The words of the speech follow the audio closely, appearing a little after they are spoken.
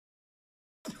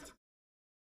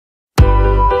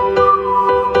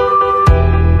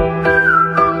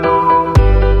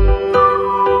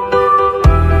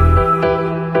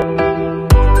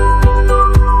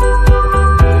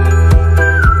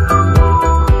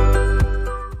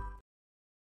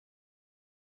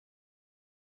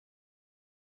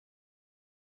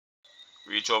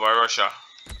reach over Russia.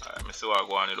 Let me see what I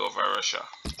go on with over Russia.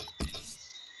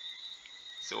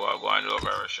 See what I go on with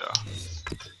over Russia.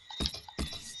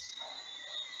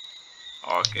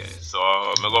 Okay, so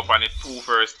I go up on the two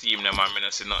first team them and I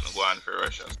see nothing go on for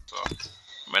Russia. So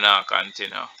I now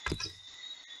continue.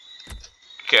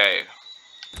 Okay.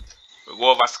 We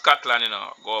go over Scotland, you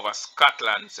know. Go over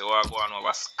Scotland. See what I go on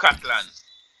over Scotland.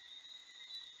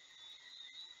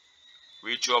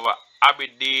 Reach over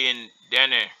Aberdeen,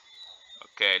 Denny.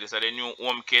 Okay, this is the new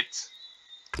home kit.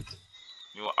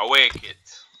 New away kit.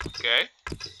 Okay.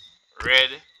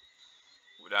 Red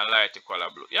with a light color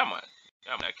blue. Yeah man.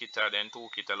 Yeah man, kit then two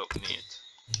kit look neat.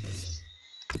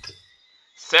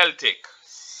 Celtic.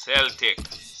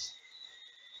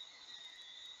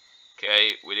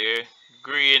 Okay, with the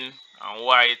green and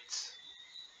white.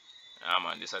 Yeah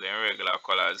man, these are the regular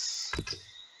colors.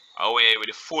 Away with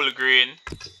the full green.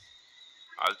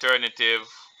 Alternative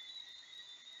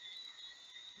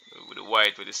with the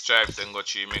white with the stripes and go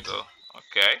through middle.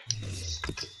 Okay.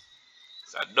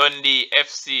 It's a Dundee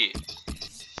FC.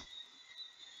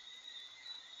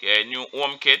 Okay, new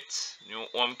home kit.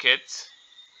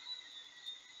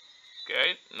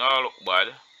 Okay, now look bad.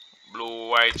 Blue,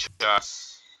 white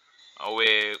shirts.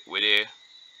 Away with a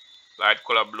light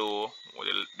color blue with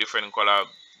a different color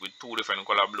with two different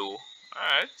color blue.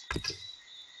 Alright.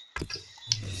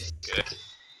 Okay.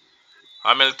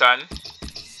 Hamilton.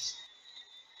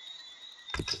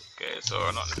 Okay, so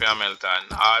nothing for Hamilton.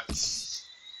 Hearts.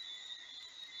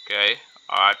 Okay,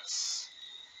 Hearts.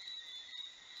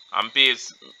 And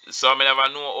pace. So I never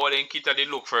know how the kit they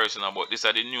look first, you know, but this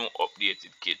are the new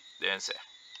updated kit. Then say.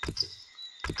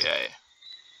 Okay.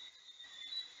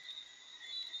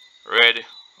 Red.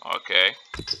 Okay.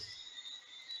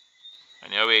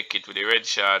 And your away kit with the red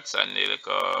shorts and the like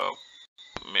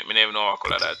me never know what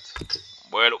color that.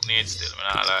 Boy look neat still, me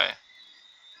not lie.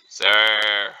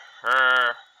 Sir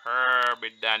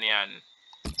Herbidanian.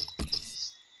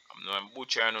 I'm no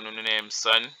butcher no name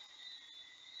son.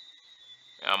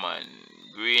 Yeah man.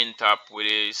 Green top with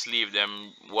the sleeve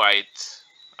them white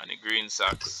and the green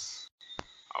socks.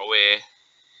 Away.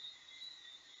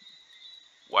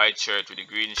 White shirt with the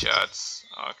green shorts.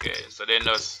 Okay. So then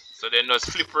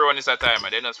just flip around this a time.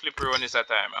 Then just flip around this a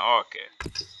time. Okay.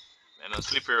 Then just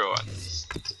flip around.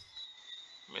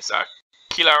 Mr.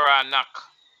 Killer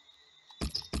knock.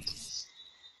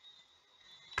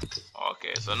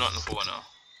 Okay, so nothing for now.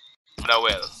 That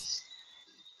well.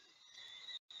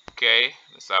 Okay,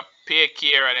 Mr. Pay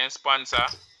Care and then sponsor.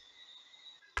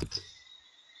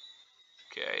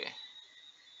 Okay.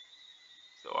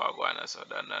 So I'm gonna so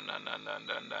done.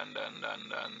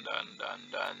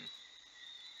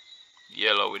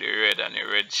 Yellow with the red and the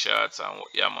red shorts and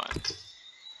yeah man.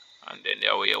 And then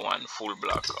there we one full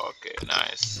black. Okay,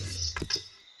 nice.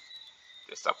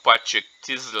 Just a Patrick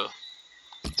Tizzle.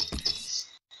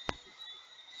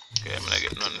 Okay, I'm gonna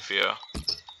get nothing for you.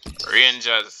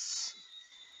 Rangers.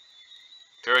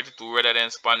 32 rather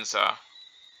than sponsor.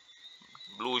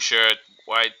 Blue shirt,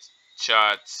 white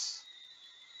shorts,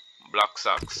 black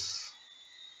socks.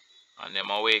 And then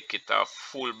my way kit a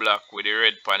full black with the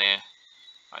red pan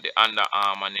and the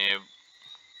underarm and the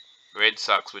red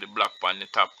socks with the black pan the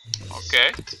top.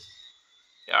 Okay.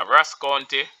 You have Ross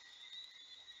County.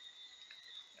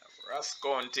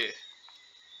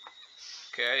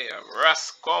 Okay, you have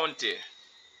Ross County.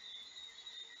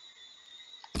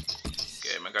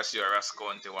 Okay, I'm gonna see a Ross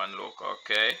County one look,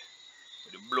 okay.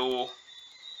 With the blue.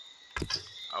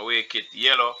 Away kit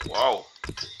yellow. Wow.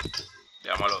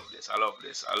 Damn, I love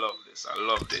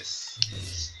this.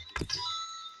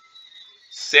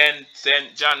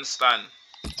 St. Johnston.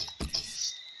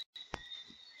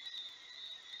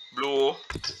 Blue.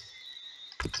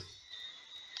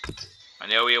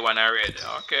 And here we one a red.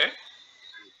 Okay.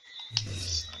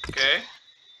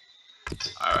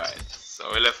 Alright. So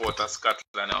we left out of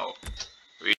Scotland now.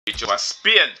 Reach over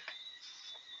Spain.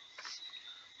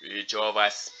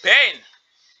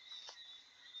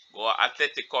 Go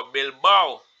Atletico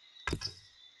Bilbao.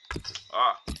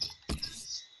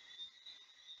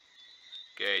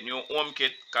 Okay, new home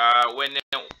kit. Cause when the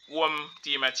home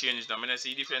team are changed now, I don't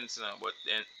see difference now, but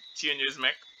then changes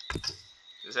make.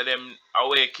 This is them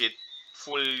away kit,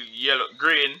 full yellow,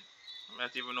 green. I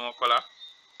don't even know what color.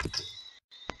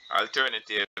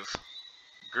 Alternative,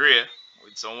 grey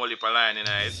with some whole heap of line in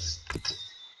it.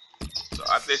 So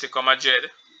Atletico Madrid.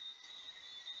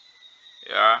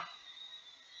 Yeah.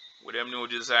 With them new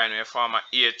design, we form a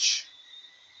H.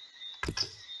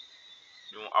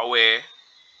 New away.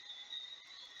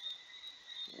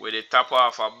 With the top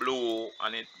half a blue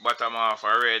and the bottom half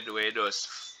a red, where it does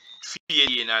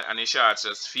fade in and the shorts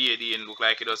just fade in, look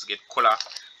like it does get color.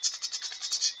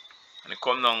 And it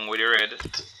come down with the red.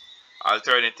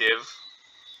 Alternative,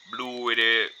 blue with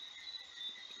the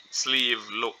sleeve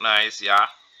look nice, yeah.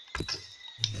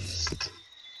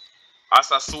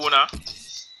 Asasuna,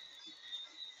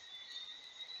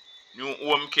 new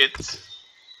home kit.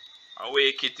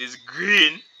 Away kit is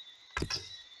green.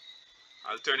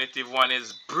 Alternative one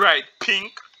is bright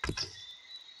pink.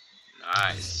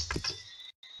 Nice.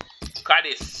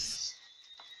 Cadiz.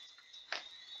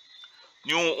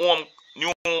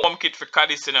 New home kit for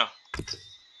Cadiz, you know.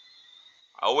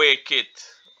 Away kit.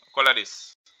 Color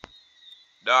this.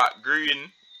 Dark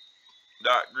green.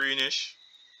 Dark greenish.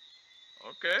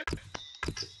 Okay.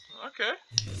 Okay.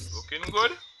 Looking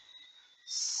good.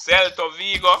 Celta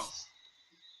Vigo.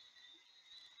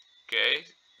 Okay.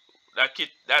 That kit,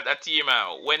 that team,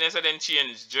 when they say them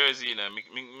change jersey, you know,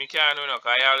 me can't know,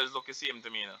 because I always look the same to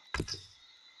me, you know.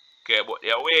 Okay, but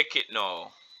the away kit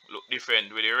now look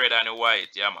different with the red and the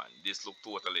white. Yeah, man. This look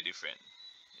totally different.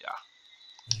 Yeah.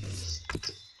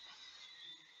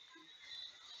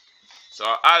 So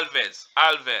Alves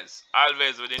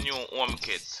with the new home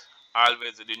kit.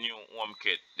 Alves with the new home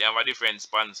kit. They have a different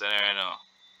sponsor there, you know.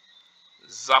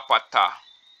 Zapata.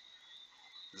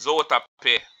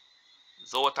 Zotape.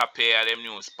 Zotape are them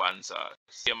new sponsor.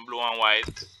 Same blue and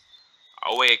white.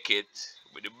 Away kit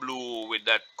with the blue with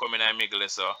that coming in middle,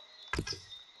 so.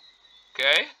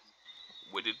 Okay.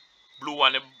 With the blue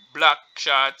and the black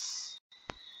shorts.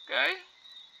 Okay.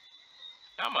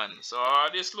 Yeah, man. So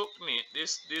this look neat.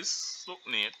 This look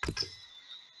neat.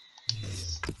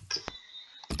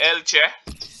 Elche.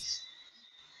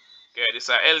 Okay, this is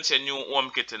a Elche new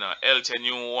home kit, you know. Elche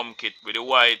new home kit with the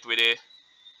white with the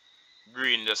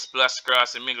green, the splash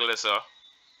across the middle, so.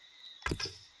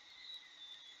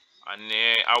 And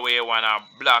the away one are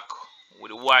black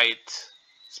with the white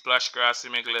splash across the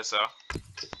middle, so.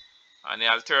 And the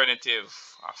alternative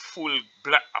a full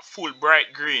black, a full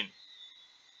bright green.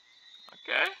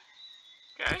 Okay.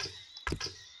 Okay.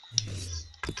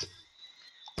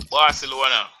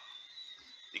 Barcelona.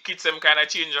 The kits them kind of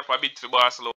change up a bit for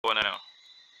Barcelona now.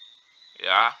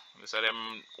 Yeah, these are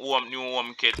them new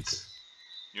home kit,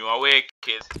 new away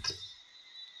kit.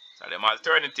 So them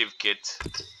alternative kit,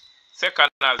 second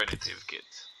alternative kit.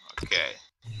 Okay.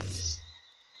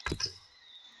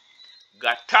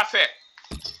 Getafe.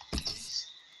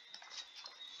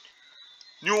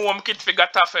 New home kit for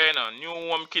Getafe, you know. New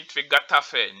home kit for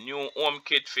Getafe. New home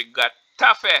kit for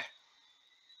Getafe.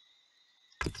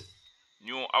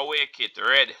 New away kit,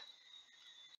 red.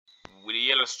 With the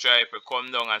yellow stripe,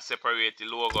 come down and separate the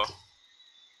logo.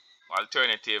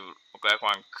 Alternative, look like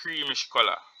one creamish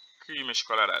color. Creamish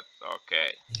color that.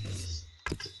 Okay.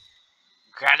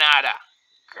 Granada.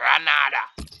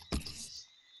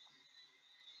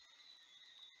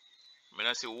 I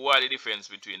don't see what the difference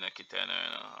between the kit and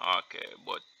okay,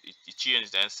 but it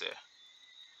changed then say.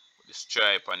 The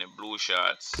stripe and the blue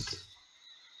shorts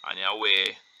and the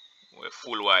away with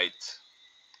full white.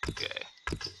 Okay.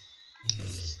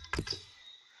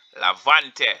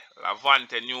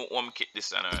 Levante new home kit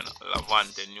this one,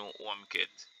 Levante new home kit.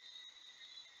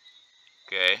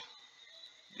 Okay.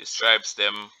 The stripes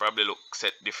them probably look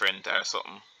set different or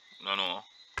something. No.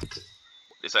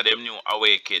 These are them new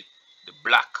away kit. The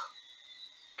black.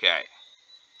 Okay.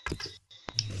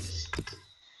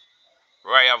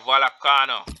 Rayo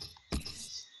Vallecano.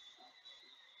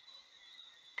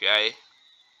 Okay.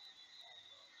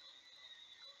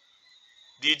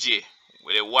 DJ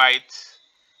with a white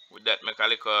with that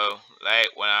mechanical light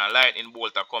when a lightning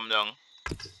bolt come down.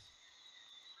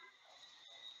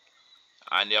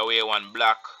 And the away one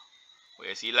black. Where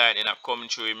you see lightning coming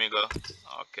through the middle.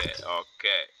 Okay.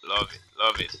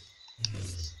 Love it.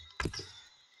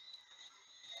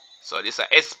 So this is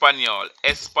Espanyol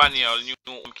new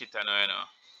home kit, you know.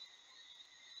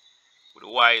 With the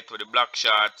white, with the black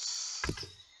shorts.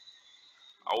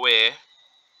 Away.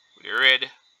 With the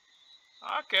red.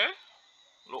 Okay.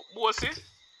 Look bossy.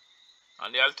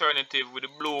 And the alternative with the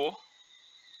blue.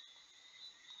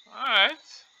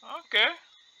 Alright. Okay.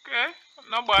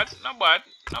 Not bad.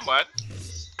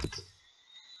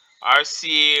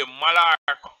 RC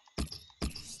Mallorca.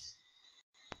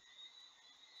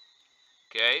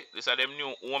 Okay. These are them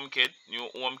new home kit.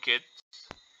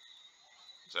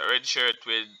 It's a red shirt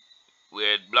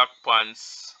with black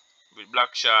pants, with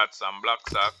black shorts and black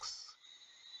socks.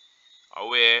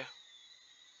 Away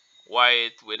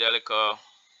white with a little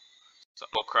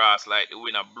cross like the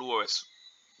winner blowers.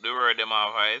 The word them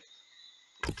have right.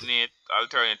 Look neat.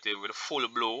 Alternative with full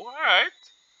blue. Alright.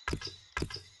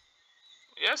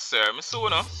 Yes sir, me so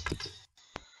no.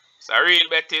 It's a real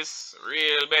Betis.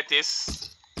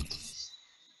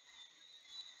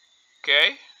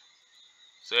 Okay.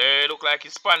 So it look like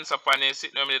his sponsor pan is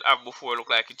sitting on it have before look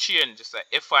like it changed. Just like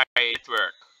FI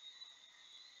network.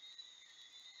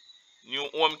 New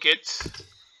home kit,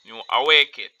 new away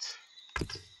kit.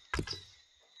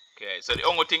 Okay, so the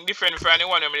only thing different from the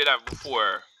one we did have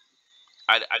before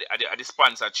are the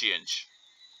sponsor change.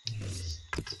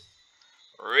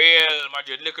 Real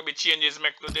Madrid, little bit changes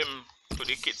make to them to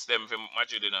the kits them from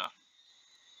Madrid, you know.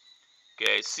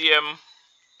 Okay, same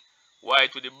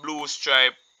white with the blue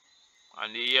stripe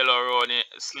and the yellow around the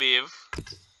sleeve.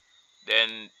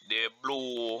 Then the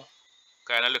blue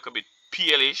kind of look a bit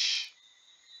palish.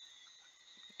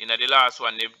 In the last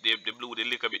one, the blue a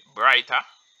little bit brighter.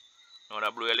 Now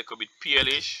the blue a little bit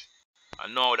palish.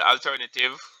 And now the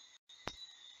alternative,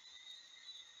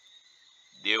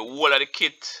 the whole of the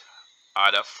kit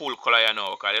are the full color you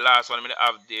know. Because the last one I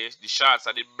have the shorts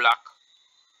are the black.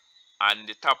 And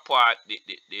the top part,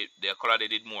 the color they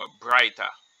did more brighter.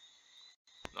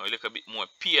 Now it look a bit more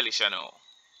palish you know.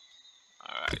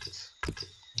 Alright.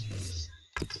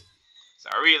 It's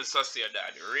a real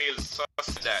Sociedad. Real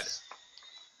Sociedad.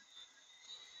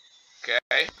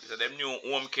 Okay. These are them new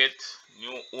home kit.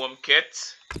 New home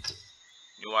kit.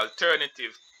 New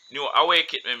alternative. New away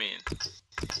kit, I mean.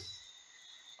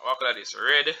 What color this?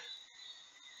 Red.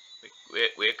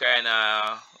 We kind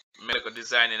of make a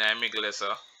design in a middle,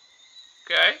 so.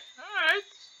 Okay. Alright.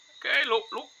 Okay. Look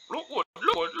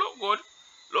good.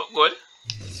 Look good.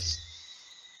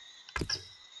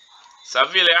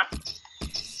 Sevilla.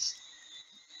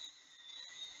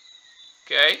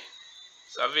 Okay.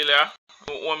 Sevilla.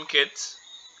 New home kit.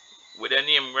 With the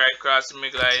name right across the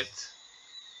middle of it.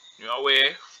 New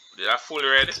away. They are full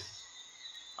red.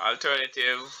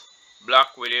 Alternative.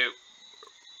 Black with the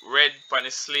red on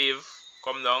the sleeve.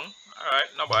 Come down.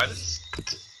 Alright. Not bad.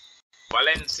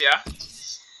 Valencia.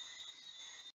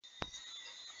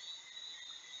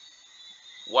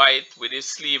 White with the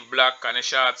sleeve black and the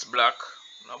shorts black.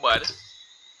 Not bad.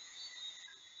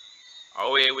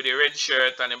 Away with the red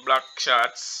shirt and the black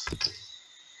shorts.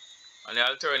 And the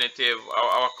alternative,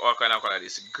 what kind of color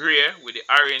this? Grey with the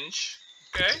orange.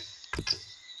 Okay.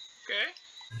 Okay.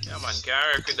 Yeah man,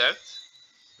 can't work with that.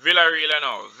 Villarreal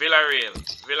now.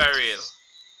 Villarreal.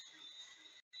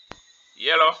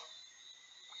 Yellow.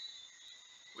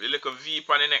 With a little V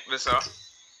on the necklace.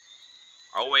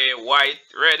 Away white,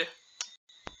 red.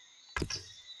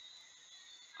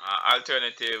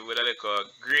 Alternative with a little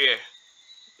grey.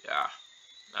 Yeah,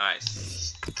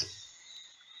 nice.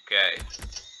 Okay,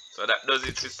 so that does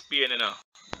it for Spain, you know.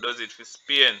 Does it for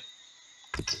Spain.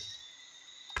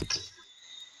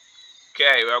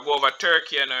 Okay, we'll go over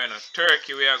Turkey now, you know.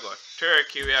 Turkey we are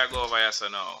go over here so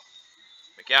now.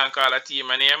 I can't call a team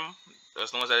a name.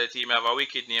 Just know that the team have a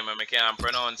wicked name and I can't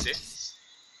pronounce it.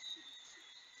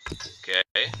 Okay.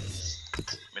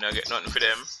 I don't get nothing for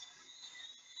them.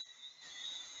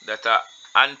 That are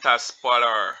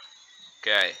Antaspolar.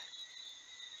 Okay.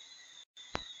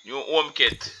 New home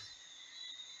kit.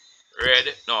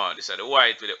 Red. No, this is the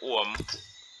white with the home.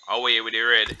 Away with the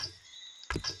red.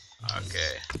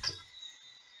 Okay.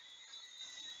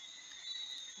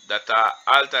 That are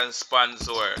Altan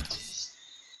Sponsor.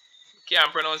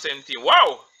 Can't pronounce anything.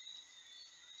 Wow!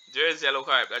 Jersey look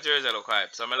hype. That jersey look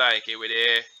hype. So I like it with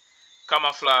the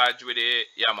camouflage with the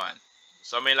yeah man.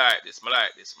 So I like this. I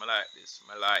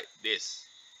like this.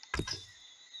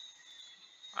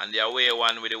 And the away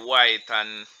one with the white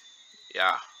and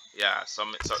yeah.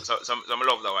 Some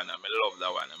love that one. I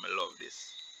love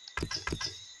this.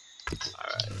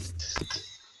 Alright.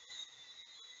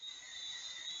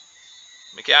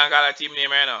 I can't call a team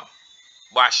name right now.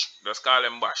 Bash. Just call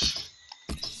them Bash.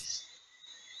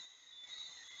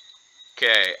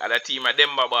 Okay, and the team of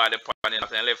Demba Bar the pan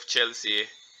and left Chelsea.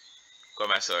 Come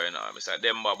here, sorry now. Mr.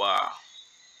 Demba Bar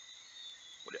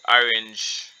with the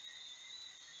orange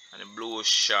and the blue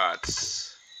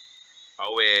shorts.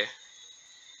 Away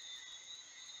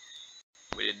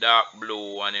with the dark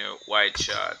blue and the white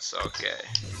shorts. Okay.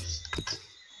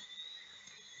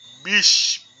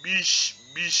 Bish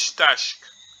Tashk.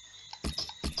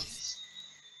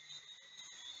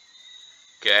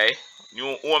 Okay.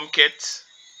 New home kit.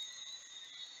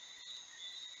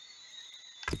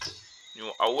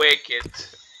 New away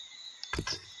kit.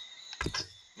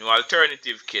 New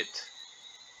alternative kit.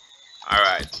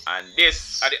 Alright. And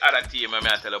this are the other team I'm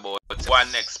going to tell about.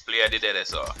 One next player did it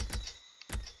so.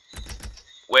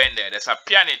 When there's a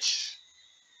Pjanic.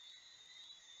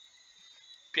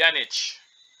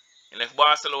 He left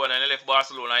Barcelona and he left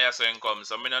Barcelona yes so come.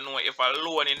 So I don't know if a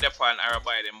loan in the fan or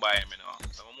buy him, you know.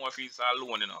 So more feels a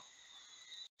loan, you know.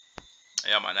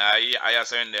 Yeah man, I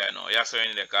saw in there, you know. I saw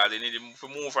in there because they need to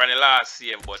move from the last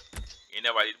year, but He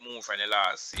never did move from the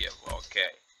last save.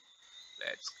 Okay.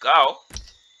 Let's go.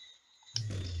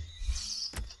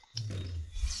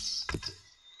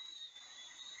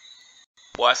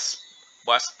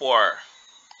 Bospor.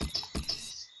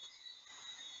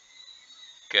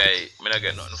 Okay, I don't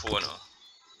get nothing for now.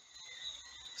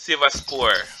 Silver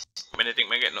Spore. I don't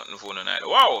think I get nothing for now.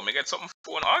 Wow, I get something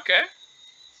for now. Okay.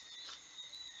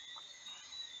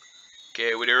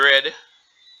 Okay, with the red.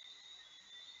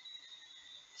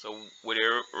 So with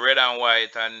the red and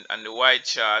white and the white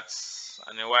shorts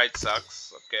and the white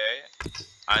socks, okay.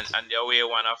 And the away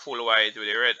one a full white with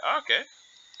the red. Okay.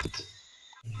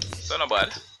 So not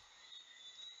bad.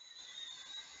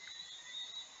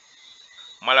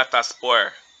 Malata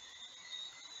Spore.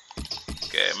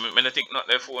 Okay, I don't think not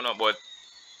the phone up, but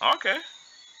okay.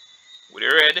 With the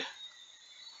red.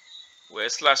 Where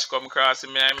slash come across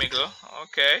in my middle.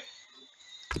 Okay.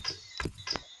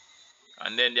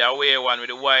 And then the away one with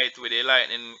the white with the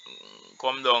lightning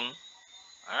come down.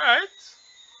 Alright.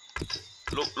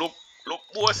 Look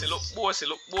bossy, look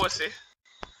bossy.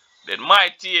 Then my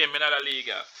team in the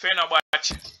Liga,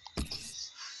 Fenerbahce.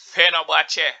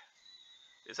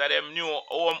 These are them new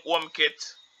home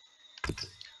kit,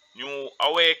 new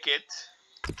away kit,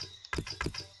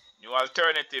 new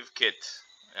alternative kit.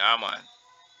 Yeah man.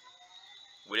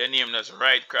 With the name that's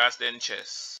right across the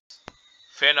chest.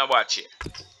 Fenerbahce.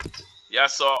 You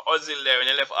saw Ozil there when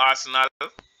he left Arsenal.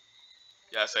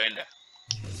 You saw in there.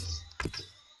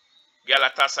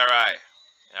 Galatasaray.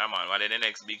 Yeah man, one of the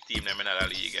next big team them in the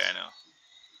Liga, you know.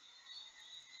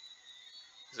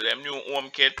 So them new home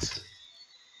kit,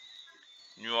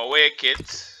 new away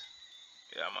kit.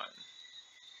 Yeah man.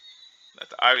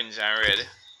 That's orange and red.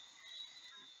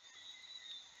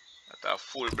 That's a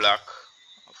full black,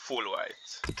 a full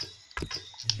white.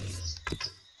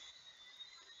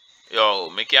 Yo,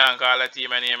 me can't call a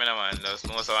team a name, man. There's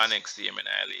no our next team in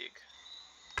our league.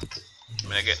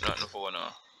 I don't get nothing for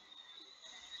now.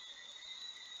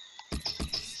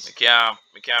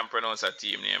 Me can't pronounce a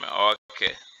team name.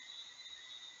 Okay.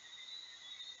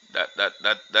 That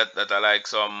I like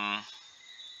some.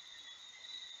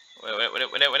 When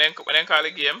they call the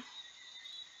game,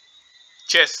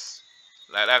 chess,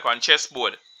 like on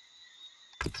chessboard.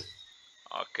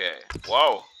 Okay.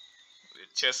 Wow. The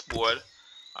chessboard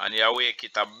and your away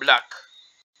kit a black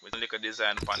with a little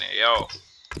design on it. Yo,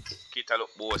 kit a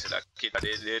look bossy. That kit,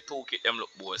 the two kit them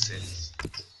look bossy.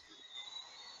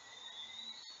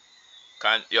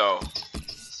 Can't yo.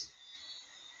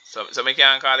 So me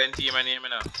can't call them team a name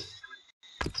now.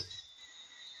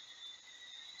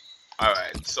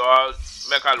 Alright, so I'll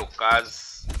make a look,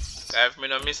 cause if me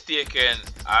not mistaken,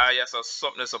 I just have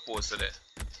something supposed to do.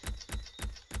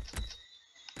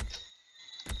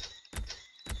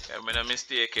 If me not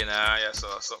mistaken, I just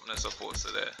have something supposed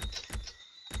to do.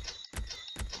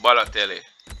 Balotelli.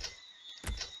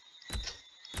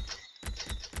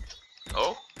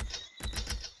 Oh?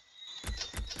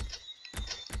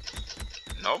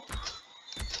 Nope.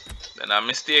 Then I'm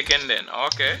mistaken then.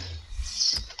 Okay.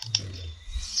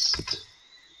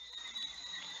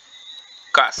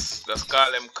 Cass. Just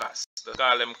call them Cass. Just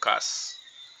call them Cass.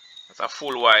 That's a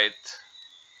full white.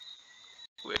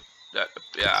 With that,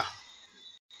 yeah.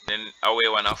 Then away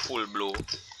one a full blue.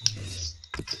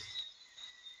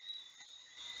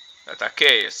 That's a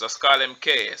KS. Just call them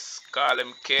KS. Call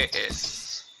them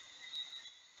KS.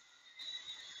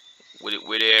 With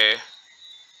the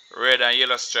red and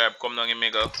yellow stripe come down in the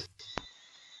middle.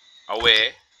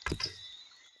 Away.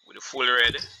 With the full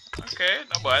red. Okay,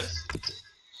 not bad.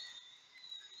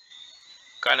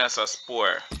 Canasa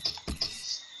Spore.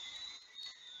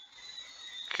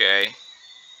 Okay.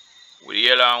 With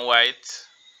yellow and white.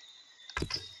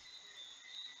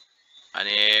 And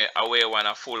the away one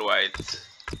a full white.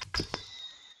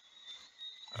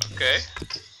 Okay.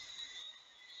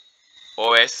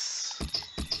 OS.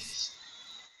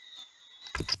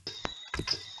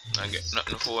 I get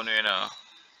nothing for you now.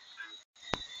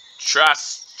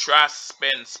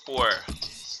 Traspen Spore.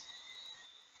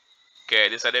 Okay,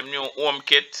 these are them new home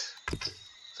kit.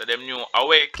 So them new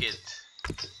away kit.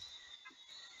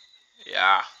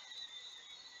 Yeah.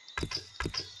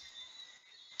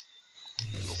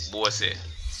 Look bossy.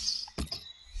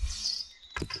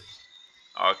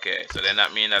 Okay, so then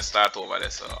that means I start over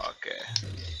there, so okay.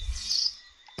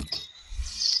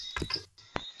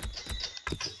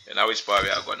 Then now which part we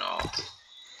are going now?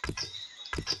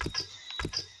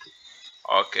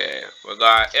 Okay, we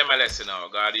got MLS you now,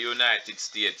 we got the United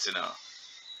States you know.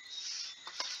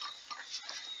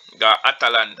 We got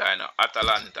Atalanta you know,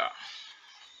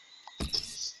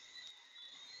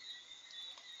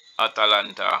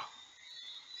 Atalanta.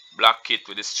 Black kit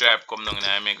with the stripe come down in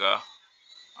the mega.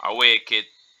 Away kit,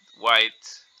 white.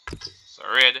 So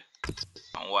red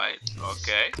and white.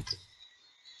 Okay.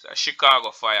 So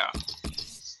Chicago Fire.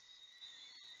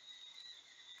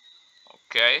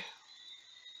 Okay.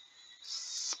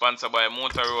 Sponsored by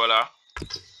Motorola.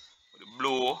 With the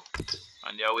blue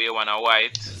and the away one a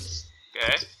white.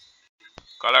 Okay.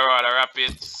 Colorado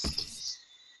Rapids.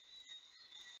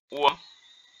 Home.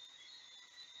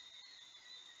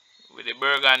 With the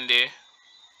burgundy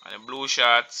and the blue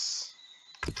shorts.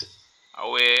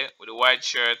 Away with the white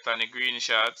shirt and the green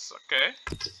shorts. Okay.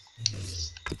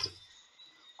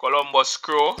 Columbus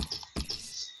Crew.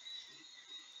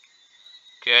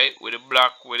 Okay, with the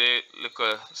black with a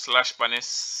little slash on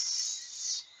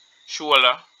his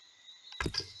shoulder.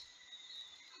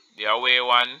 The away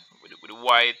one with the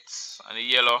white and the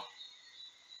yellow.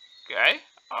 Okay,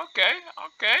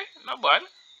 okay, not bad.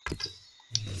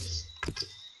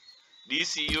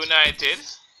 DC United.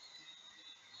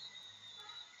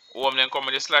 Home then come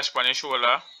with the slash on his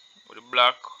shoulder with the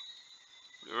black,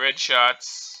 with the red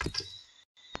shorts,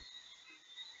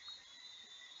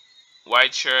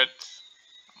 white shirt,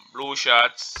 blue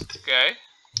shorts. Okay.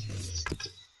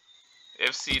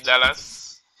 FC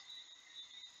Dallas.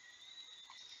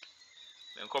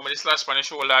 Then come with the slash on the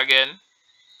shoulder again.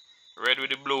 Red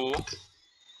with the blue.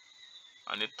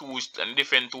 And the two and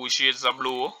different two shades of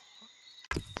blue.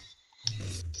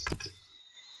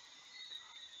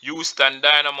 Houston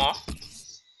Dynamo.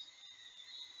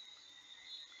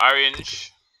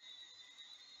 Orange.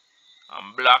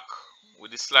 And black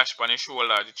with the slash on the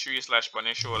shoulder. The 3 slash on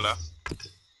the shoulder.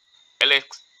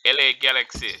 LA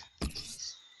Galaxy.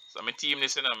 So my team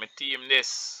this, you know, my team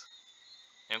this.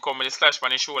 And come with the slash on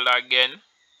the shoulder again.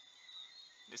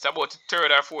 This is about the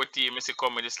 3rd or 4th team I see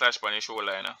come with the slash on the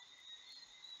shoulder, you know.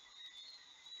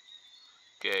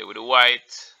 Okay, with the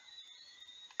white.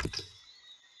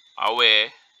 Away.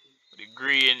 With the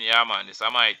green, yeah man, this is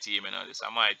my team, you know. This is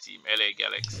my team, LA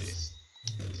Galaxy.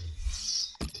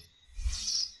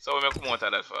 So we come out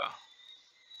of that for.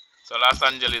 So Los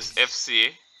Angeles FC.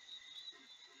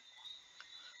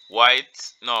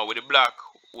 White, no, with the black,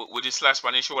 with the slash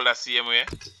on the shoulder same way.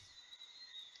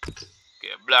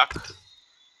 Okay, black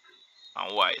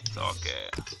and white. Okay.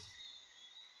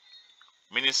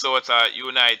 Minnesota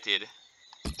United.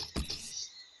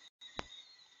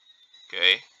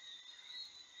 Okay.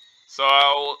 So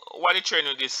what you train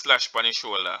with this slash on the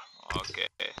shoulder? Okay.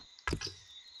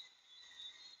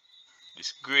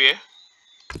 This grey.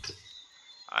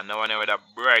 And now one with a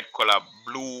bright color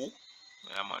blue.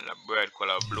 Yeah man, a bright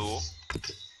color blue.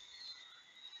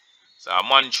 So a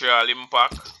Montreal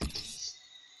Impact.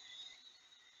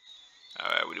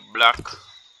 Alright, with the black.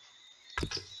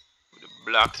 With the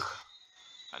black.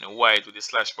 And the white with the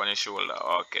slash on the shoulder.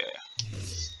 Okay.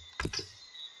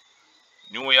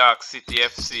 New York City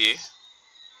FC.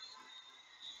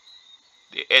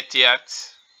 The Etihad.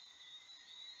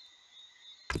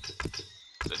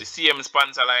 So the same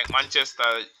sponsor like Manchester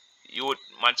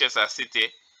City.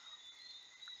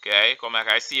 Okay, come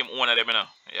like I see him owner them, you know.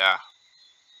 Yeah.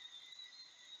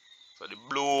 So the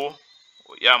blue,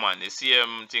 yeah man, the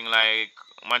same thing like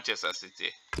Manchester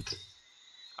City.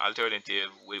 Alternative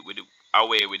with the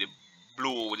away with the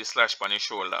blue with the slash on the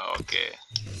shoulder. Okay.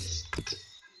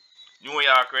 New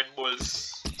York Red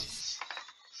Bulls.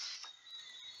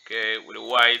 Okay, with the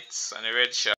whites and the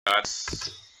red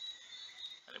shorts.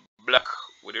 And the black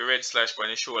with the red slash on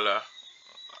the shoulder.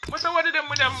 What did them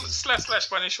with them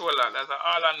slash on the shoulder? That's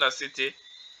Orlando City.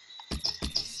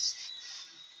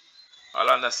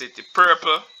 Orlando City.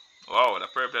 Purple. Wow, the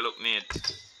purple look neat.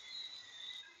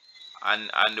 And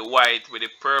the white with the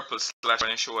purple slash on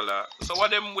the shoulder. So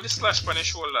what them with the slash on the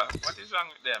shoulder? What is wrong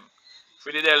with them?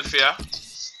 Philadelphia.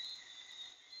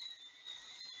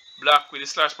 Black with the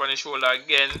slash on the shoulder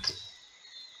again.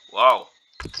 Wow.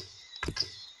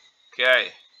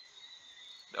 Okay.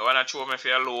 The one I show me for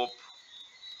a loop.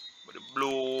 With the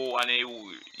blue and the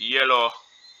yellow.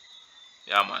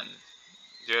 Yeah man.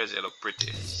 Jersey look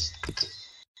pretty.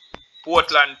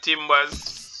 Portland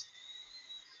Timbers.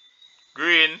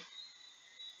 Green.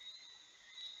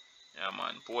 Yeah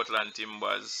man. Portland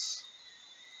Timbers.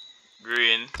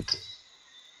 Green.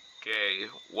 Okay.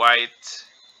 White.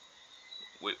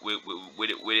 With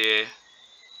a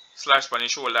slash on the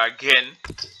shoulder again.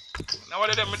 Now what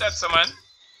are them with that, so man?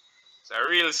 It's a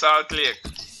real Salt Lake.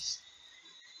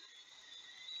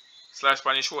 Slash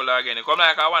on the shoulder again. It come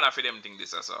like I wanna for them thing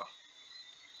this or so.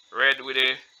 Red with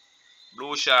the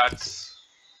blue shorts.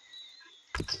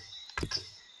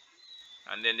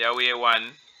 And then the away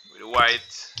one with the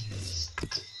white.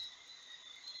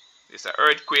 It's a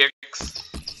Earthquakes.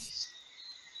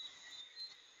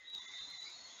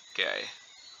 Okay.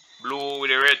 Blue with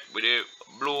the red, with the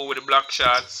blue with the black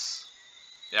shots.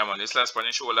 Yeah, man, this last on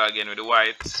the shoulder again with the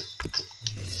white.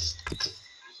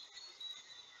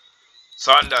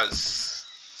 Saunders.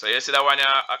 So you see that one here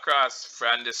across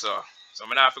from this, so I'm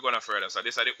gonna have to go no further. So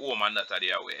this are the home and that are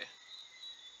the away.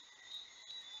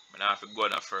 I'm gonna have to go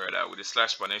no further with the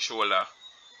slash on the shoulder.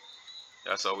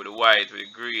 That's all with the white, with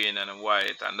the green and the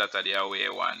white, and that are the away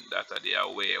one. That are the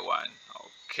away one.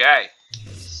 Okay.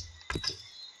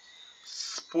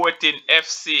 Sporting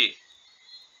FC.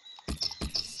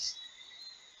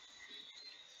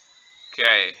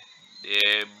 Okay.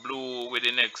 The blue with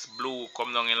the next blue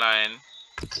come down in line.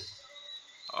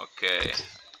 Okay.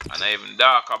 And even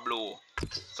darker blue.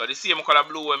 So the same color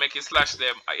blue will make it slash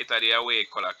them. It are the away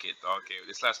color kit. Okay. With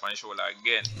the slash on the shoulder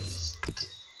again.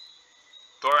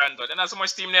 Toronto. There's not so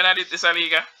much team there in this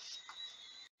Liga.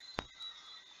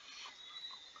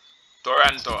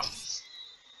 Toronto.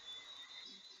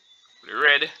 The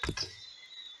red.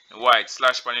 The white.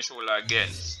 Slash on the shoulder again.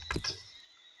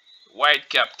 White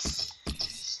caps.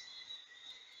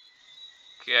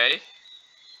 Okay.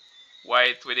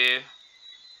 White with the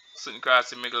something across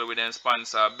the middle with the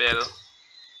sponsor bell.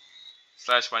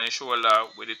 Slash on the shoulder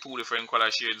with the two different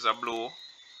color shades of blue.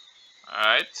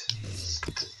 Alright.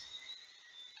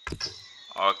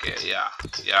 Okay,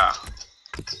 yeah.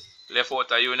 Left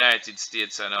out of United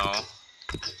States now.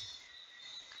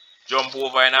 Jump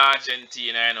over in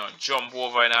Argentina, you know. Jump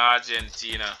over in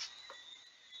Argentina.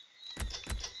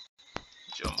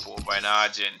 Jump over in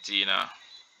Argentina.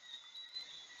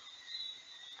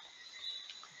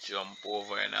 Jump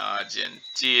over in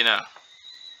Argentina.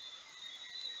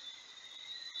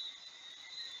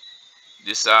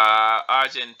 This are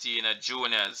Argentina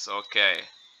juniors, okay.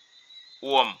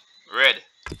 Home, red.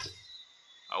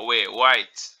 Away,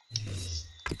 white.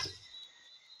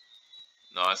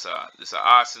 No, sir. This is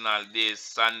Arsenal days,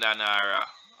 Sandanara.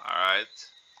 Alright.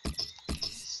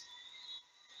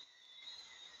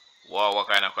 Wow, what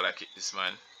kind of color kit this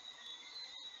man?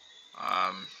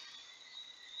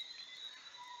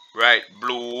 Right,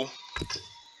 blue.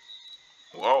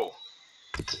 Wow.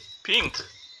 Pink.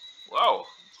 Wow.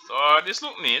 So this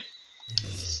look neat.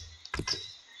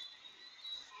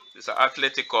 This is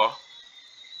Atletico.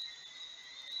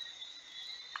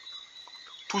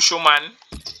 Pushoman.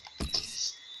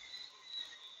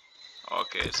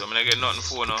 Okay, so I'm gonna get nothing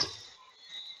for now.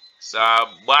 It's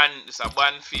a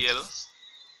Banfield.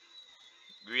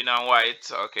 Green and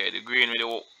white. Okay, the green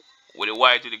with the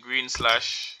white with the green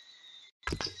slash.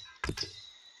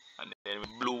 And then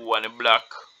blue and the black.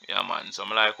 Yeah man. So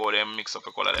I like how they mix up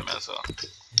the color them also.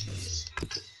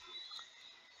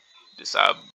 This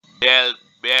a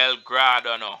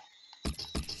Belgrado now.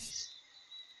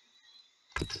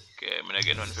 Okay, I'm gonna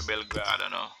get nothing for Belgrado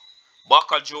now.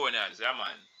 Boca Juniors, yeah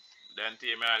man. Then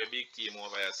team are the big team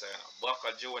over here, sir.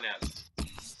 Boca Juniors.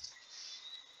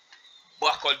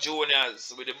 Boca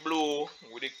Juniors with the blue,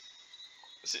 with the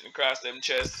sitting across them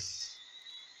chests.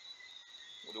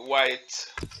 With the white.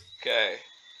 Okay.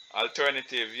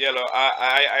 Alternative, yellow.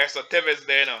 I saw Tevez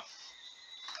there now.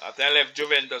 After I left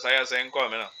Juventus, I saw him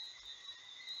come, you know.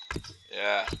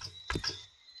 Yeah.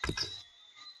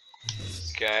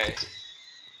 Okay.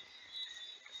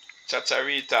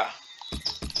 Chacharita.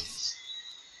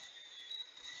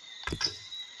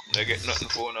 I get nothing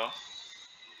for now.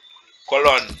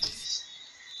 Colon.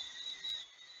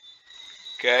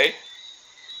 Okay.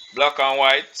 Black and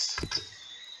white.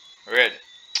 Red.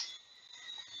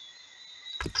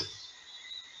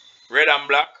 Red and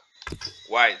black.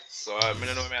 White. So I don't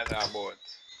know what I'm talking about.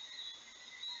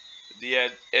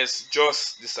 It's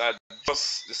just this are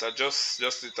just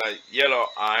it's a yellow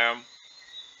and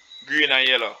green and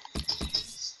yellow.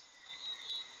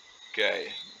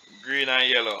 Okay. Green and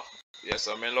yellow. Yes,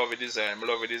 I love the design. I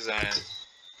love the design.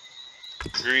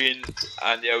 Green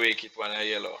and the away kit one and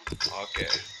yellow. Okay.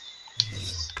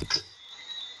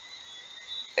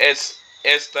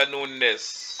 Esther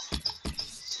Nunes.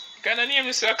 Kind of name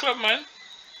this club, man.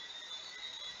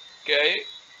 Okay.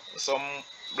 Some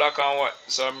black and white,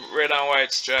 some red and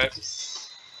white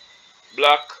stripes.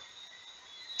 Black.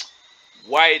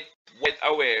 White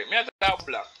away. Me I have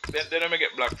black. Then don't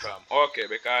get black from. Okay,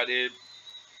 because the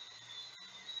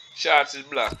shorts is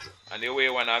black and the way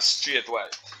one are straight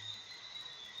white.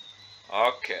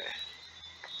 Okay.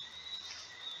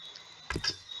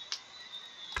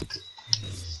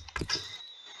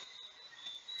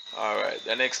 Alright,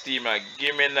 the next team I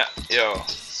give me yo.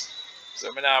 So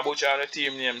I'm gonna butcher the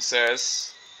team name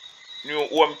says new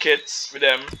home kits for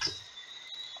them.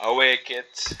 Away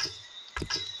kit.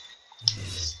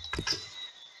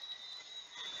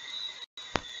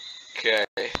 Okay.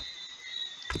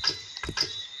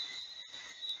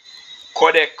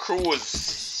 Codec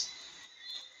Cruise.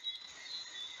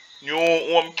 New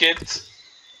home kit.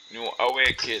 New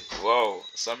away kit. Wow.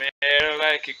 So me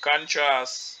like a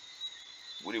contrast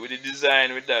with the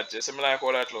design with that. You see me like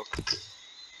how that look.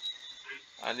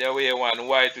 And the away one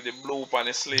white with the blue on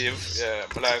the sleeve. Yeah,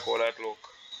 I like how that look.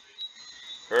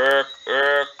 Her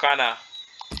Kana.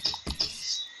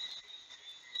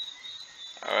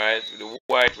 Alright, with the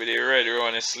white with the red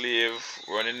around the sleeve,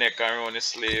 around the neck and around the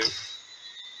sleeve.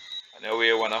 And the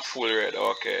way one a full red.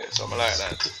 Okay, something like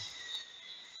that.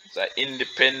 It's an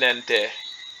Independente.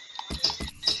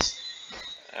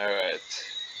 Alright.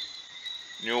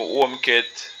 New home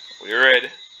kit with the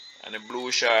red and the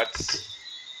blue shorts.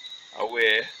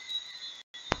 Away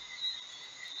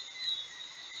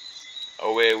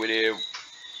with the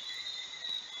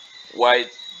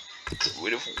white,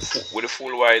 with the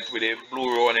full white with the blue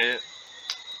around the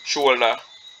shoulder.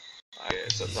 Okay,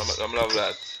 so some love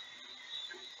that.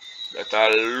 That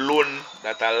are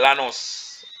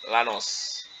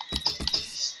Lanos.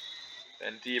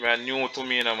 And team are new to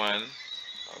me now, man.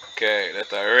 Okay,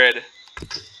 that are red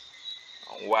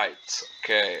and white.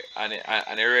 Okay, and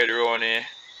the red around the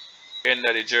end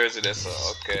of the jersey there, so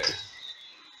okay.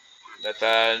 That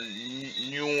are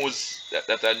news,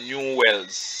 that are new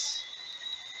wells.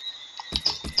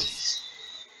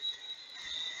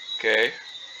 Okay,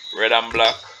 red and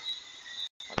black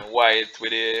and white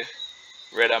with the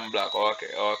red and black. Okay.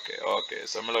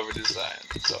 So I love the design.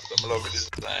 I love the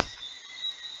design.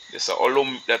 This is a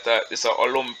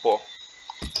Olumpo.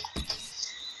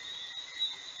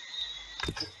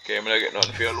 Okay, I'm gonna get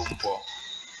nothing for Olumpo.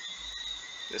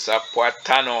 This is a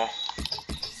Puatano.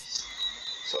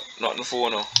 So nothing for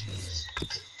no.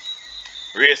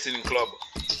 Racing Club.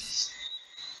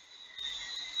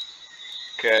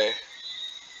 Okay.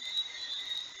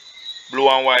 Blue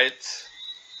and white.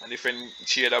 And different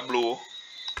shade of blue.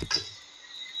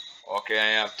 Okay,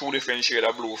 I have two different shades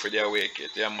of blue for the away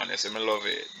kit. Yeah, man, I love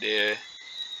it. The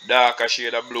darker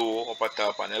shade of blue up at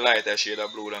top and the lighter shade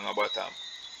of blue down the bottom.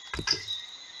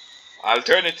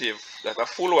 Alternative, that a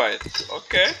full white.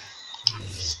 Okay.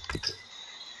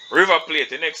 River Plate,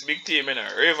 the next big team, you know.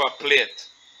 River Plate.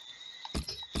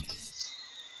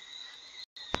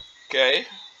 Okay.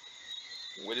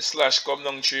 With the slash come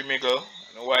down 3 middle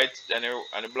and the white and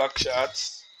the black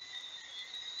shorts.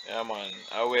 Yeah, man,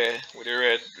 away with the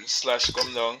red with the slash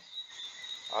come down.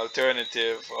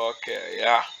 Alternative, okay,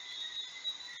 yeah.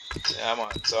 Yeah,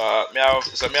 man. So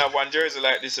me have one jersey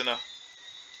like this, you know.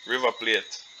 River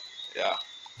Plate. Yeah.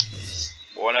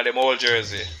 One of them old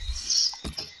jersey.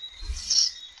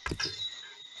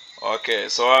 Okay,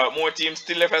 so more teams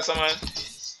still left as man.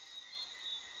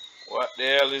 What the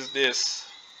hell is this?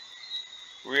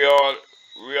 We are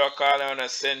calling on a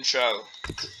central.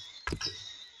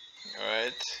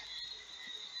 Alright.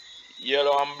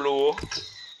 Yellow and blue.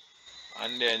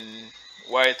 And then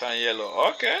white and yellow.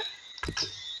 Okay.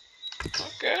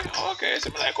 So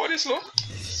I like how this look.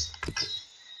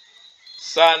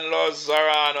 San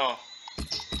Lozarano.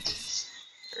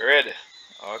 Red.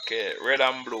 Okay, red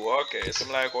and blue. Okay, so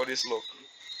I like how this look.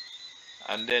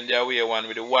 And then the away one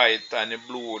with the white and the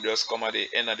blue just come at the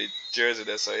end of the jersey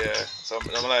there. So yeah. So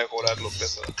I like how that look there.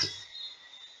 So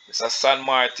it's a San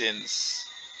Martin's.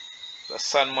 The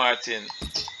San Martin.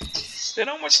 They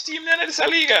know how much team there in this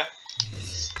Liga.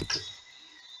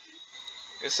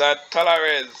 It's a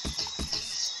Talares.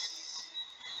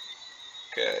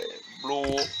 Okay,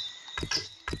 blue,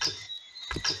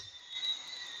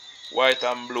 white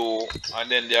and blue, and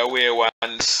then the away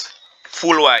ones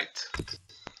full white.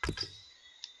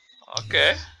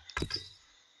 Okay,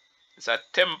 it's a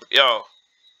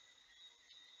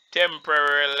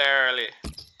temporarily.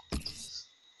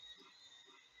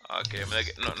 Okay, I'm gonna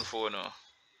get nothing for now.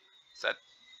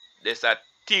 There's a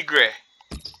Tigre.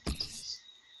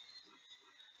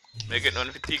 Make it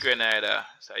nothing for Tigre neither.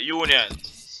 It's a Union.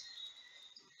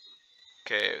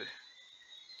 Okay.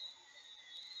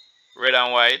 Red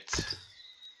and white.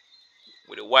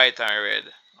 With the white and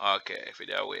red. Okay, for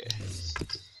that way.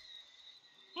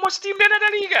 Much team then in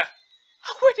the Liga.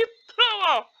 With the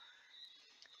blower.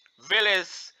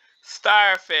 Vélez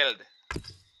Starfeld.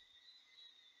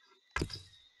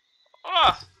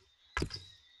 Oh.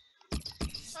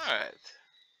 Alright.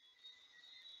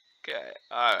 Okay,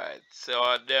 alright.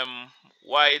 So them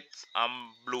white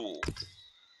and blue.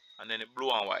 And then the blue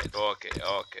and white. Okay.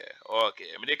 I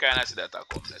mean, they kind of see that I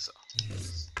come there, so.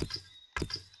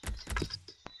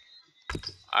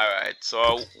 Alright,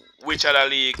 so which other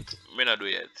league me not do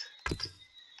yet?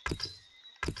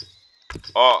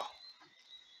 Oh.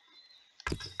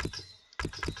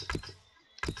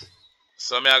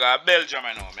 So I got Belgium,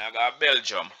 I know. I got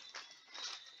Belgium.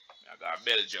 got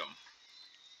Belgium.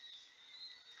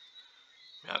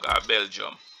 I got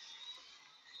Belgium.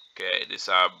 Okay, these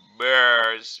are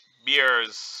beers,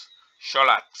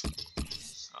 Charlotte.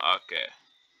 Okay.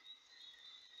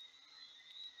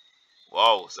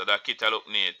 Wow, so that kit look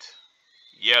neat.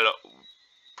 Yellow,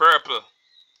 purple,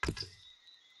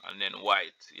 and then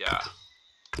white. Yeah.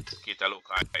 Kit look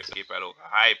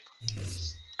hype.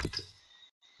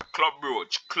 Club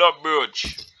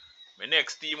Brugge. My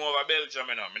next team over Belgium,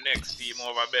 you know. My next team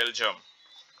over Belgium.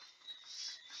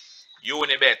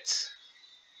 Unibet.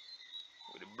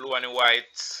 With the blue and the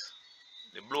white.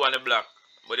 The blue and the black.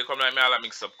 But they come like me all a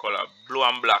mix up color. Blue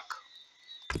and black.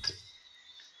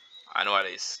 I know what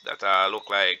it is. That look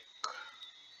like.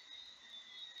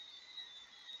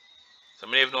 So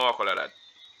I don't even know what color that.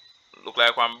 Look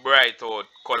like one bright out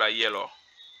color yellow.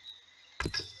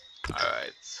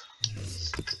 Alright.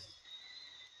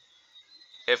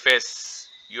 FS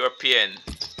European.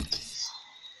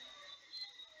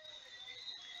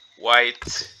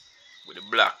 White with the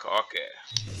black. Okay.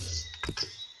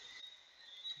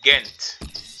 Ghent.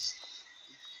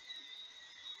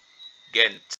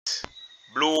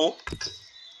 Blue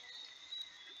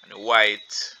and the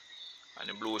white and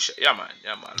the blue. Yeah man.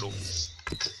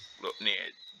 Look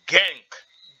near. Genk.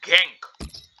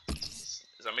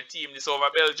 So my team this over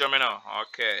Belgium, you know.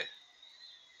 Okay.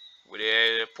 With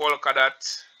the polka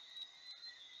dot,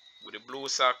 with the blue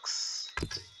socks,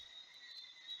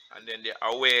 and then the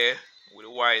away with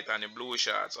the white and the blue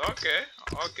shorts. Okay.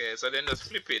 So then just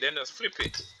flip it. Then just flip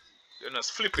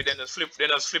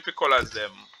the colors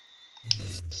them.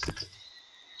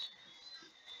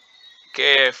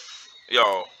 KF,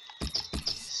 yo.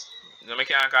 No, I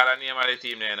can't call the name of the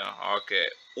team there, you know. Okay.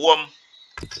 Home,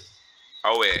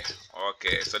 away.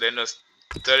 Okay. So then just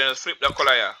flip the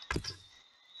color here.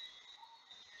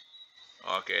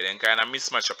 Okay, then kind of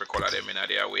mismatch up the color them in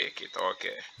the away kit.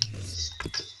 Okay.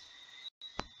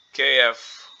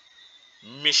 KF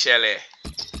Michele.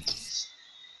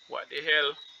 What the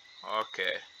hell?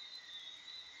 Okay.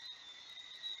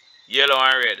 Yellow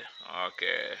and red.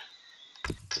 Okay.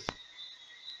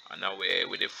 And away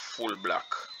with the full black.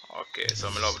 Okay, so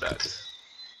I love that.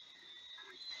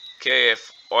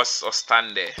 KF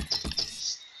Ostende.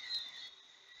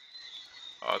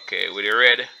 Okay, with the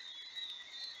red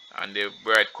and the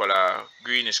bright color,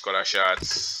 greenish color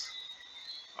shorts.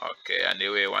 Okay, and the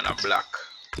way one a black.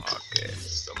 Okay,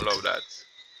 so I love that.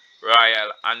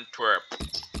 Royal Antwerp.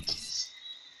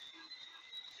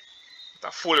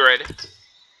 The full red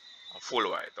and full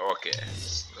white. Okay,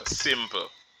 that's simple.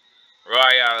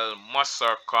 Royal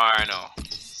Musser Carno.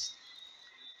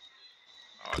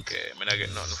 Okay, I'm not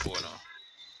getting nothing for now.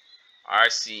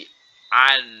 RC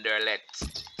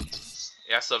Anderlecht.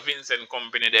 Yeah, so Vincent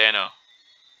Company there, you know.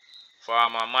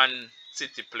 Former Man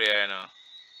City player, you know.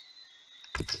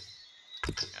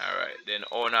 Alright, then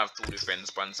owner have two different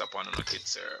sponsors upon the kit,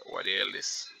 sir. What the hell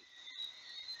is?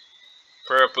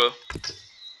 Purple.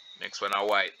 Next one a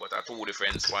white, but a two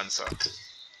different sponsor.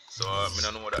 So I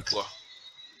don't know what that go.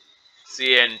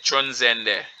 CN Chunzen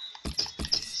there.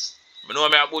 I know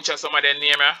I butcher some of them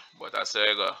name, but I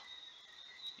say go.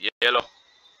 Yellow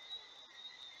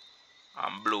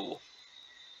and blue.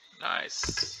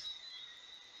 Nice.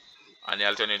 And the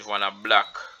alternative one a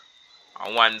black.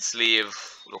 And one sleeve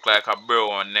look like a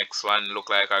brown, next one look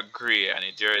like a grey, and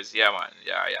the jersey, yeah man,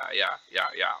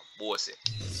 yeah, bossy.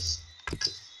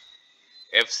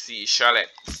 FC Charlotte,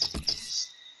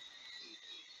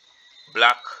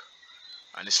 black,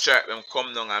 and the stripe them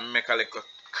come down and make a little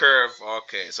curve.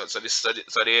 Okay, so the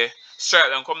stripe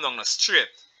them come down straight,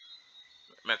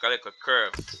 make a little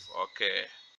curve. Okay,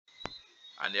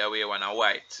 and the away one a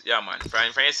white, yeah man.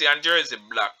 From you see on jersey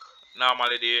black,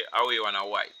 normally the away one a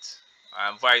white.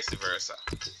 And vice versa.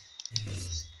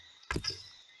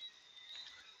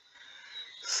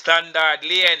 Standard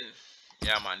Lane.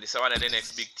 Yeah man, this is one of the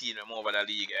next big team over the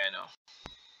league, you know.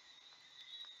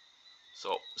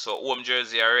 So home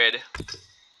jersey are red.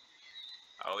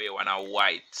 Away one a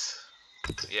white.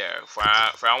 Yeah, for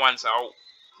once are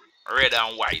red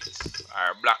and white.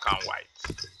 Or black and white.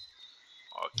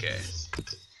 Okay.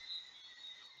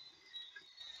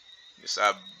 This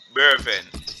is Berven.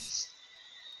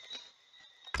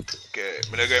 Okay,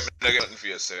 I'm gonna get nothing for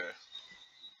you, sir.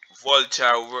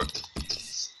 Vulture.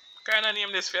 Kind of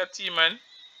name this for your team, man.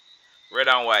 Red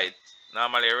and white.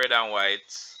 Normally red and white.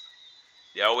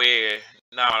 The away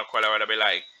normal color would be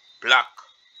like black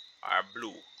or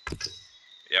blue.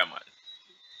 Yeah, man.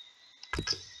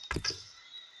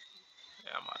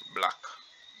 Yeah, man. Black.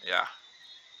 Yeah.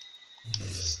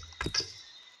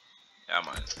 Yeah,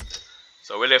 man.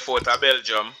 So we left out of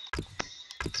Belgium.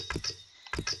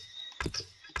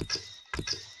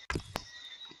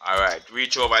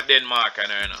 reach over Denmark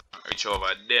and you know. Reach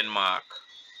over Denmark.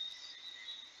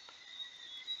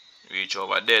 Reach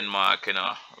over Denmark, you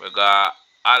know. We got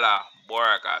Ala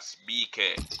Borakas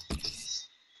BK.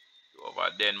 Over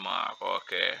Denmark,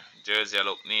 okay. Jersey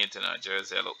look neat, you know.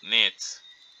 Jersey look neat.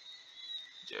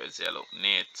 Jersey look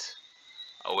neat.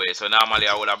 Oh wait, so normally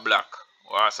I would have black.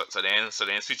 Or so then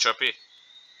switch up it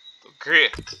to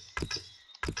grey.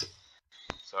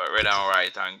 So red and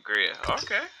white and grey.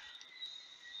 Okay.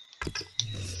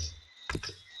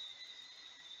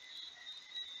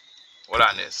 Hold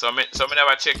on there. So me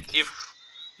never check if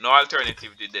no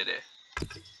alternative did there.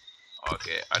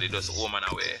 Okay, I did just woman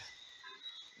away.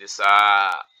 This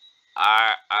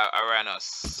Aranus.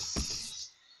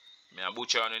 Me a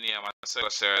butcher on the name and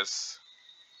says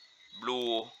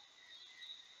blue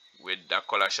with the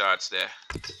color shorts there.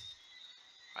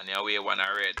 And the away one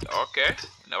a red. Okay.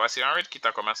 Never see a red kit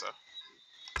come sir.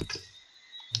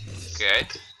 Okay.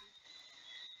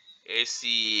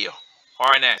 AC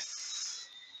Harness.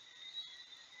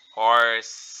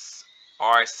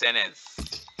 Horsenes.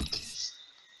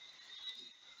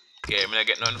 Okay, I'm gonna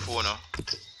get nothing for now.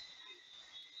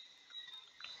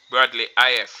 Bradley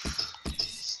IF.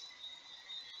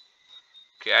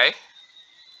 Okay.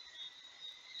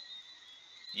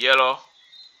 Yellow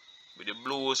with the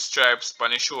blue stripes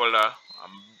on the shoulder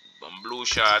and blue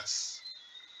shorts.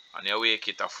 And the away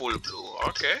kit a full blue.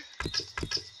 Okay.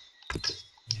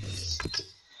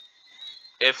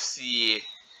 FC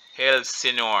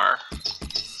Helsinor.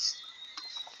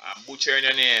 I'm butchering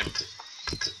your name.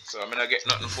 So I'm gonna get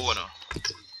nothing for now.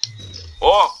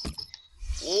 Oh!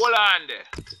 Hold on there.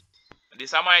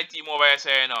 This is my team over here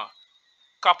saying now.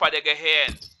 Kappa de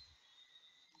Gehen.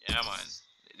 Yeah man.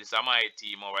 This is my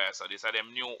team over here. So this is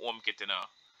them new home kit you know.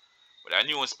 With a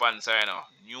new sponsor you know.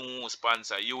 New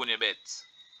sponsor Unibet.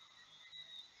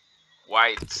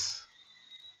 White.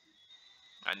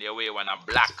 And the away one a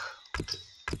black.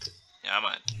 Yeah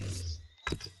man.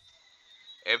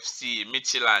 FC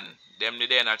Michelin. Them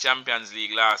they in a Champions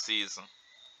League last season.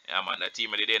 Yeah man, the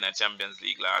team they in a Champions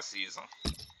League last season.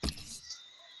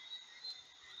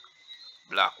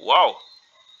 Black. Wow.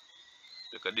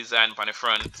 Look at design on the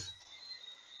front.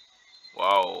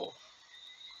 Wow.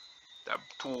 The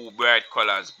two bright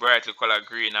colors. Brightly color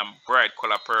green and bright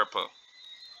color purple.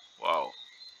 Wow.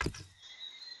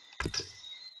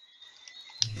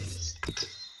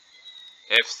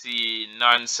 FC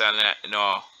Nonsense.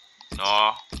 No.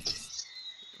 I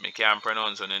can't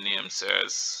pronounce on the name,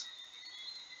 sirs.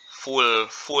 Full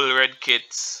red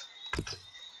kits.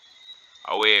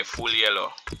 Away full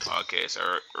yellow. Okay, so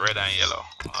red and yellow.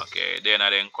 Okay, then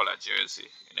color jersey.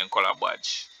 Then color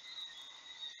badge.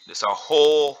 That's a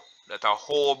whole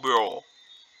bro.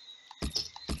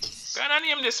 Can I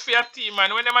name this for your team,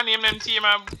 man? When them name them team,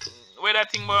 where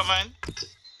that thing about, man?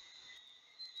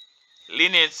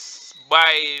 Linus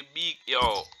by big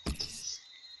yo.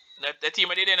 The team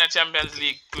did in a Champions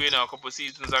League too, you know, a couple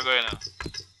seasons ago, you know.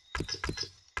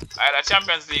 Either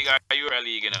Champions League or Euro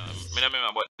League, you know. I don't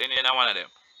remember, but then they're not one of them.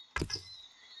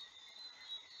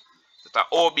 It's a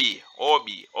OB.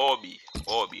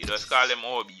 Just call them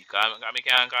OB. Because I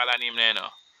can't call a name there, you know.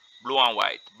 Blue and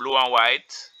white.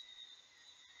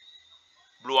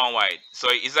 So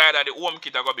it's either the home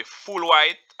kit are going to be full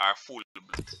white or full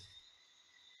blue.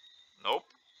 Nope.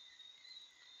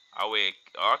 Away.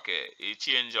 Okay. It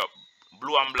change up.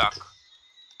 Blue and black.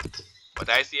 But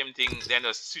I see same thing, then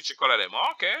just switch the color them.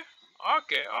 Okay.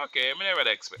 I never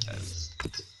expect that.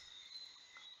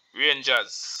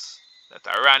 Rangers. That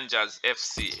are Rangers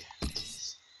FC.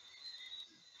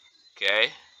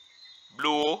 Okay.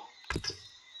 Blue.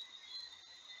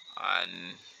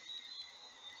 And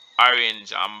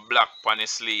orange and black on the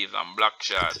sleeves and black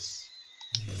shirts.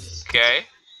 Okay.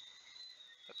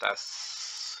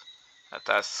 That's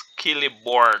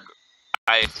Killeborg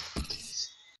IF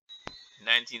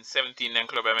 1917 then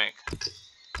club I make.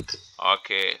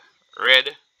 Okay.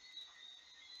 Red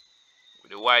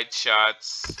with the white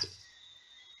shirts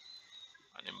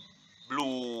and the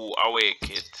blue away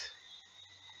kit.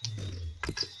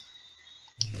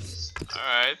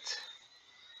 Alright.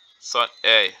 So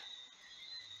hey.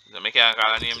 I can't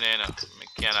call a name there now.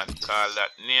 I cannot call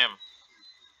that name.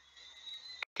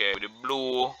 Okay, with the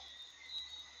blue.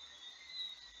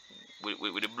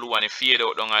 With the blue and the fade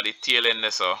out down at the tail end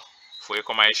there, so before you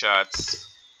come my shots.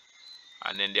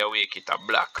 And then they wake it a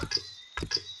black.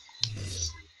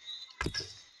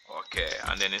 Okay,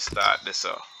 and then it start this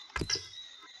so.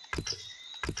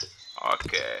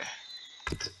 Okay.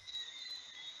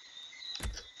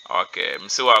 I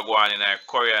see what go on in a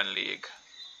Korean league.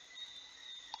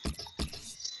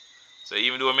 So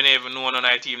even though I never even know none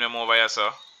of the team them over here,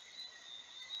 so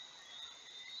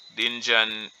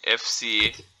Dinjan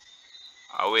FC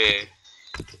away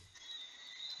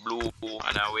blue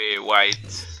and away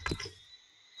white.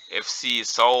 FC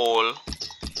Seoul.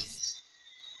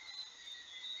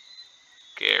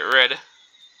 Okay, red.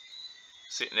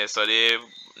 Sitting there, so the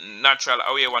natural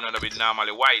away one would be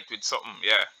normally white with something,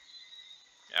 yeah.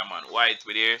 Yeah man, white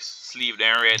with their sleeve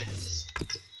then red.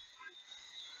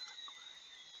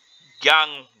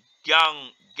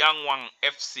 Gangwang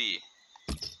FC.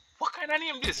 What kind of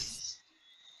name this?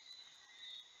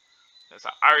 There's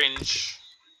an orange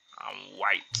and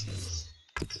white.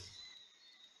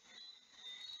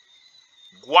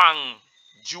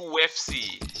 Gwangju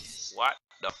FC. What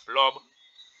the flub?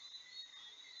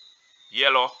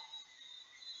 Yellow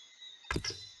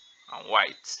and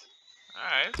white.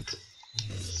 Alright.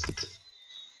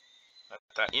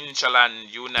 That's Inchaland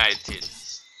United.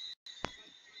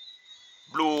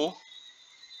 Blue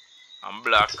and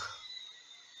black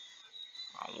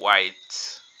and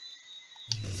white.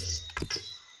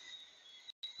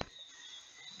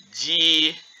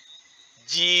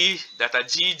 That a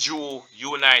Jeju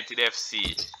United FC.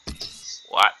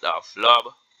 What the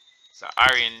flub? It's a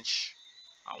orange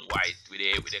and white with a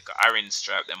orange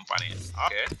stripe them on it.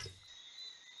 Okay.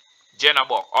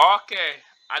 Jenabok. Okay.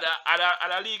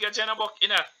 Ada Liga Jenabok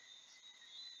in a.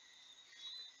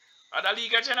 Ada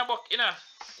Liga Jenabok in a.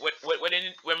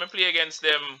 When we play against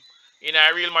them in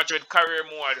a Real Madrid career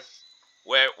mode,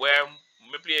 where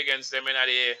we play against them in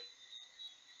the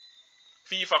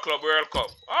FIFA Club World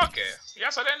Cup. Okay.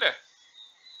 Yes, so then there.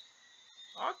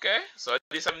 Okay. So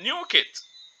this is a new kit.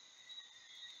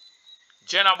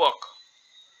 Jenabok.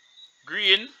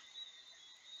 Green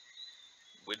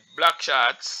with black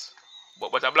shorts.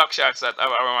 But a black shorts that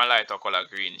have a lighter color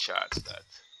green shorts that.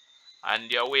 And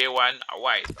the away one a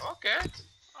white. Okay.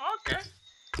 Okay.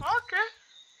 Okay.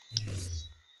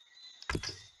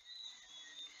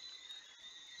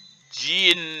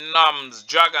 Genoms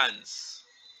Dragons.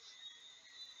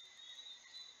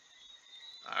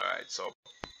 Alright, so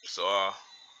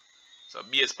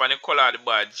based on the color of the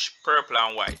badge, purple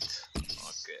and white.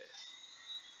 Okay.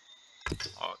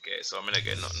 Okay, so I'm gonna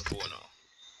get nothing for now.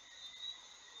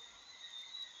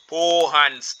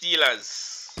 Pohan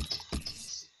Steelers.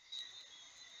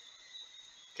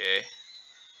 Okay.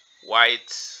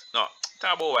 White. No,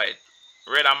 talk about white.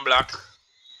 Red and black.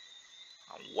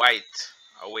 And white.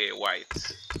 Away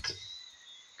white.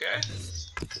 Okay.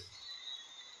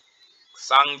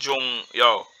 Sangjung.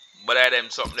 Yo, bother them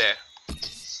something there.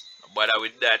 No bother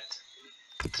with that.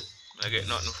 I get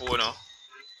nothing for now.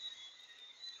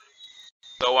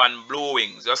 The one Blue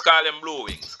Wings. Just call them Blue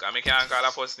Wings. Because I can't call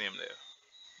a first name there.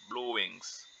 Blue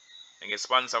Wings. And get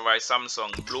sponsored by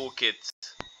Samsung. Blue kit.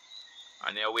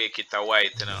 And the away kit are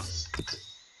white, you know.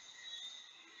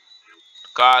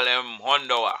 Call them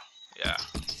Hondoa. Yeah.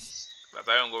 That's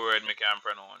a young word I can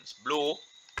pronounce. Blue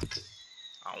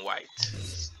and white.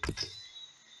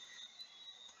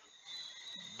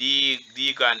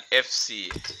 Deegan FC.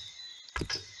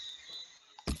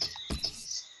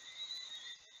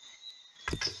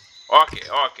 Okay.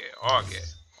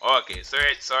 So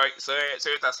it's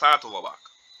a start over back.